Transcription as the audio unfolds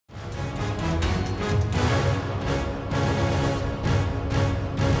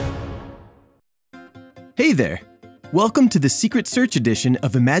Hey there! Welcome to the Secret Search edition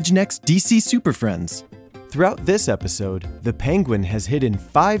of Imaginext DC Super Friends. Throughout this episode, the penguin has hidden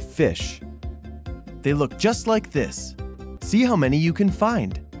 5 fish. They look just like this. See how many you can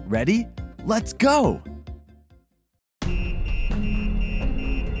find. Ready? Let's go!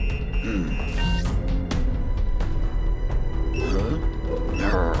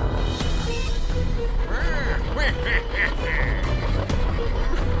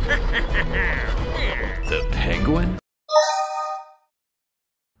 The penguin?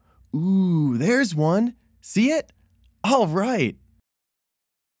 Ooh, there's one. See it? All right.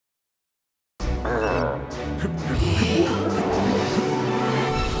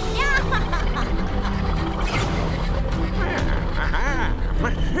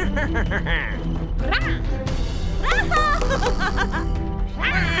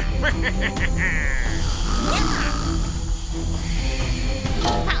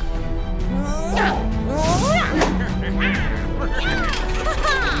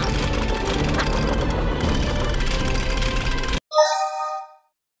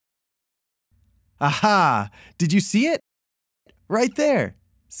 Aha! Did you see it? Right there.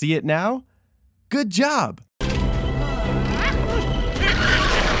 See it now? Good job!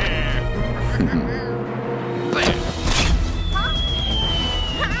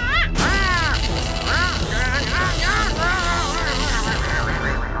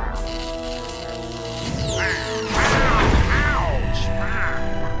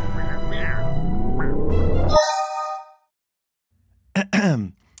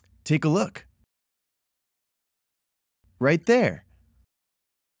 Take a look. Right there.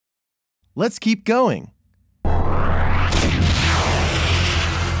 Let's keep going.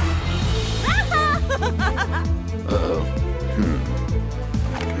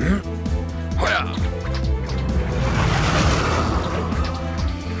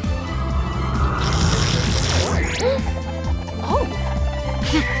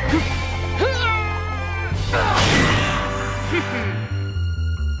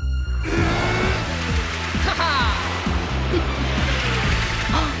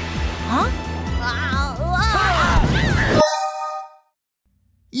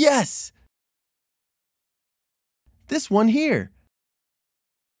 Yes! This one here.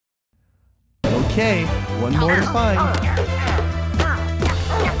 Okay, one more to find.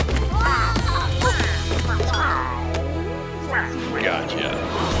 Gotcha.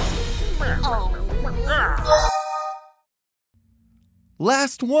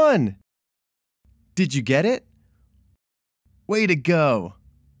 Last one! Did you get it? Way to go!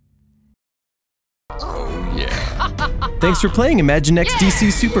 Yeah. Thanks for playing Imaginext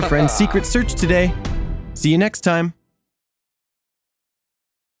DC Super Friends Secret Search today. See you next time.